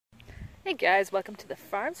Hey guys, welcome to the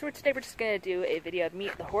farm. So today we're just going to do a video of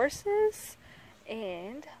meet the horses,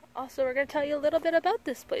 and also we're going to tell you a little bit about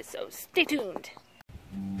this place, so stay tuned.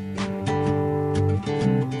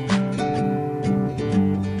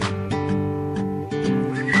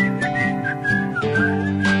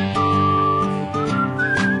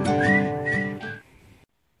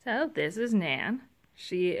 So this is Nan.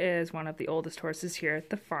 She is one of the oldest horses here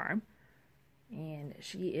at the farm. And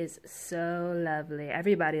she is so lovely.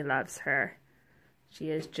 Everybody loves her. She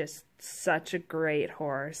is just such a great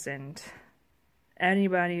horse, and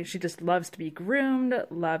she just loves to be groomed,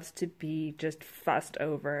 loves to be just fussed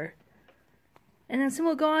over. And then soon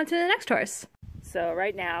we'll go on to the next horse. So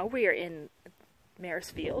right now we are in Mare's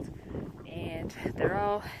field, and they're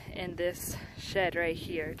all in this shed right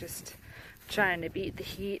here, just trying to beat the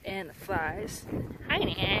heat and the flies. Hi,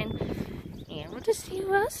 Nan. And we'll just see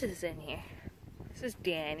who else is in here. This is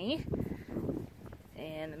Danny,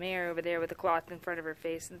 and the mare over there with the cloth in front of her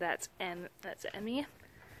face, that's Emmy,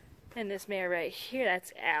 and this mare right here,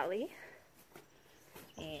 that's Allie.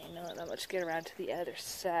 And let's get around to the other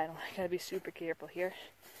side. I gotta be super careful here.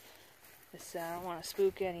 I don't want to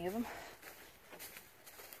spook any of them.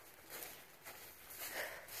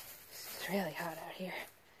 It's really hot out here.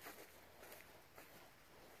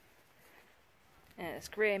 And this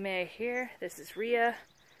gray mare here, this is Rhea.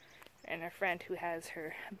 And our friend who has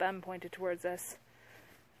her bum pointed towards us,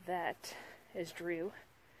 that is Drew.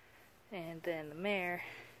 And then the mare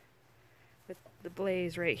with the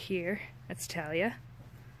blaze right here, that's Talia.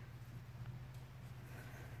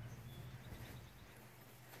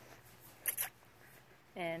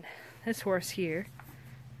 And this horse here,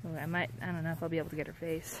 I don't know if I'll be able to get her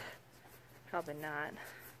face. Probably not.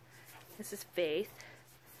 This is Faith.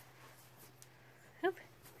 Oh,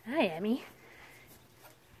 hi, Emmy.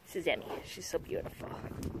 This is Emmy. She's so beautiful.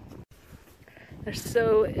 They're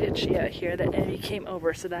so itchy out here that Emmy came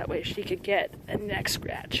over so that way she could get a neck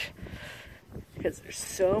scratch. Because there's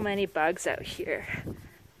so many bugs out here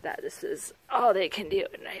that this is all they can do.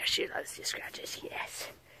 And she loves the scratches, yes.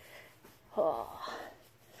 Oh.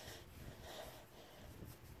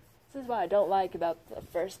 This is what I don't like about the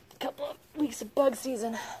first couple of weeks of bug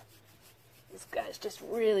season. These guys just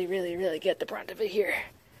really get the brunt of it here.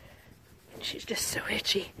 She's just so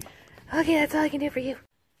itchy. Okay, that's all I can do for you.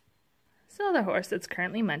 So the horse that's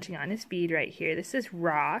currently munching on his feed right here, this is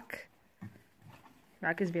Rock.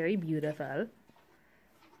 Rock is very beautiful.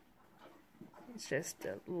 It's just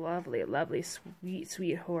a lovely,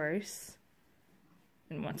 sweet horse.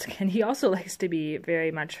 And once again, he also likes to be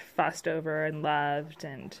very much fussed over and loved.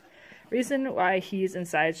 And the reason why he's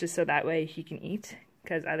inside is just so that way he can eat.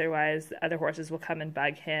 Because otherwise, the other horses will come and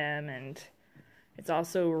bug him, and it's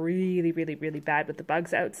also really bad with the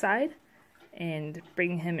bugs outside, and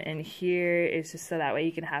bringing him in here is just so that way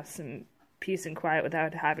you can have some peace and quiet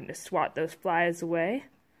without having to swat those flies away.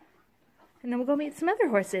 And then we'll go meet some other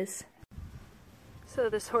horses. So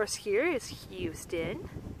this horse here is Houston,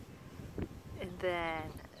 and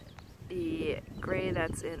then the gray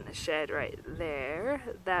that's in the shed right there,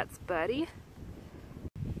 that's Buddy.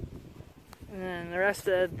 And then the rest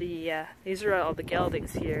of the, these are all the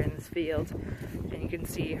geldings here in this field. And you can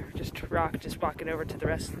see Rock just walking over to the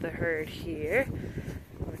rest of the herd here.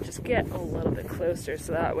 We'll just get a little bit closer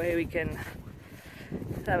so that way I can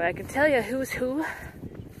tell you who's who.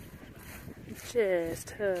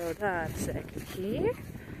 Just hold on a second here.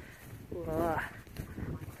 Whoa.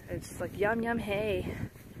 It's like yum hay.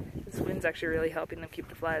 This wind's actually really helping them keep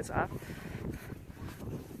the flies off.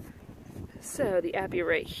 So the Appy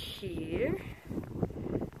right here,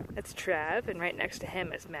 that's Trav, and right next to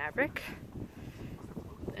him is Maverick.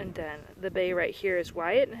 And then the bay right here is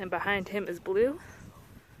Wyatt, and behind him is Blue.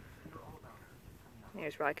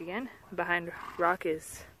 There's Rock again. Behind Rock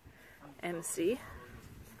is MC.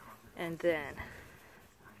 And then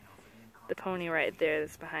the pony right there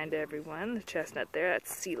that's behind everyone, the chestnut there,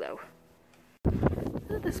 that's CeeLo.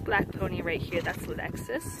 So this black pony right here, that's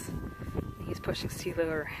Lexus. He's pushing CeeLo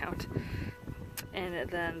around. And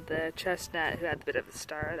then the chestnut who had a bit of a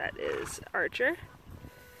star, that is Archer.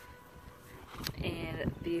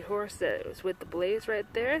 And the horse that was with the blaze right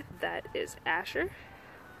there, that is Asher.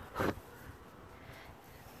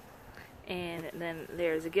 And then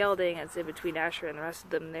there's a gelding that's in between Asher and the rest of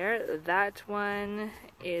them there. That one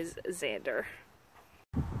is Xander.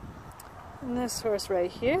 And this horse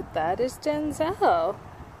right here, that is Denzel.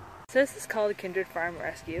 So this is called a Kindred Farm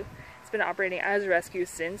Rescue. It's been operating as a rescue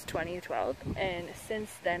since 2012, and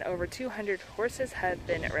since then over 200 horses have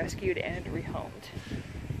been rescued and rehomed.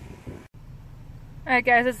 Alright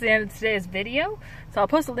guys, that's the end of today's video. So I'll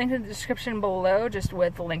post a link in the description below just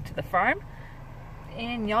with the link to the farm.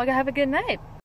 and y'all have a good night.